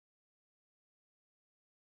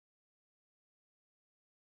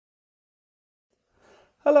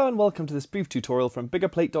Hello and welcome to this brief tutorial from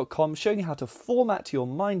Biggerplate.com showing you how to format your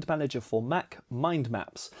MindManager for Mac mind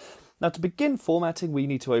maps. Now to begin formatting we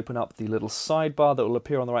need to open up the little sidebar that will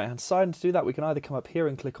appear on the right hand side, and to do that we can either come up here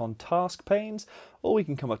and click on task panes, or we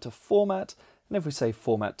can come up to format, and if we say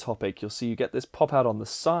format topic you'll see you get this pop out on the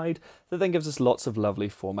side that then gives us lots of lovely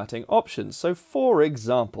formatting options. So for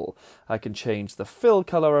example, I can change the fill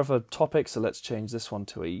color of a topic, so let's change this one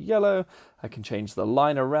to a yellow. I can change the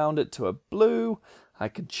line around it to a blue. I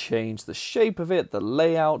can change the shape of it, the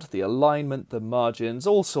layout, the alignment, the margins,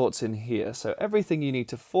 all sorts in here. So everything you need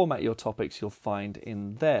to format your topics you'll find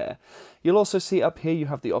in there. You'll also see up here you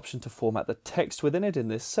have the option to format the text within it in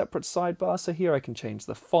this separate sidebar. So here I can change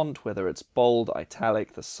the font, whether it's bold,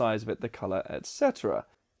 italic, the size of it, the color, etc.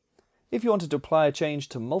 If you wanted to apply a change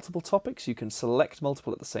to multiple topics, you can select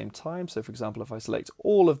multiple at the same time. So for example, if I select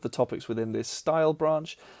all of the topics within this style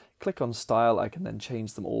branch, click on style, I can then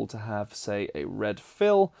change them all to have, say, a red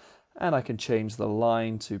fill, and I can change the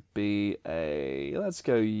line to be a, let's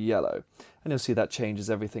go yellow, and you'll see that changes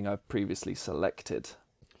everything I've previously selected.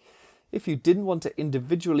 If you didn't want to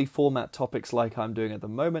individually format topics like I'm doing at the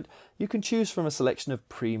moment, you can choose from a selection of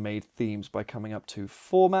pre-made themes by coming up to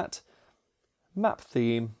Format, Map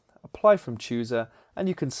Theme, Apply from Chooser, and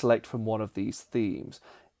you can select from one of these themes.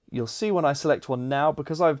 You'll see when I select one now,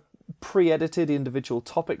 because I've pre-edited individual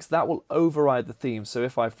topics, that will override the theme. So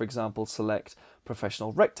if I, for example, select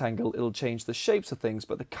professional rectangle, it'll change the shapes of things,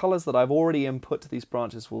 but the colors that I've already input to these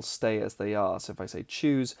branches will stay as they are. So if I say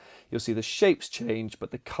choose, you'll see the shapes change,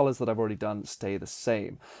 but the colors that I've already done stay the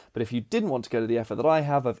same. But if you didn't want to go to the effort that I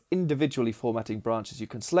have of individually formatting branches, you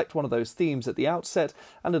can select one of those themes at the outset,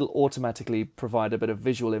 and it'll automatically provide a bit of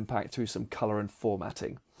visual impact through some color and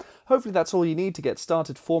formatting. Hopefully that's all you need to get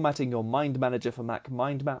started formatting your MindManager for Mac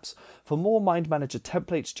mind maps. For more MindManager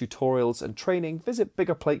templates, tutorials and training, visit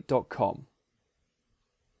Biggerplate.com.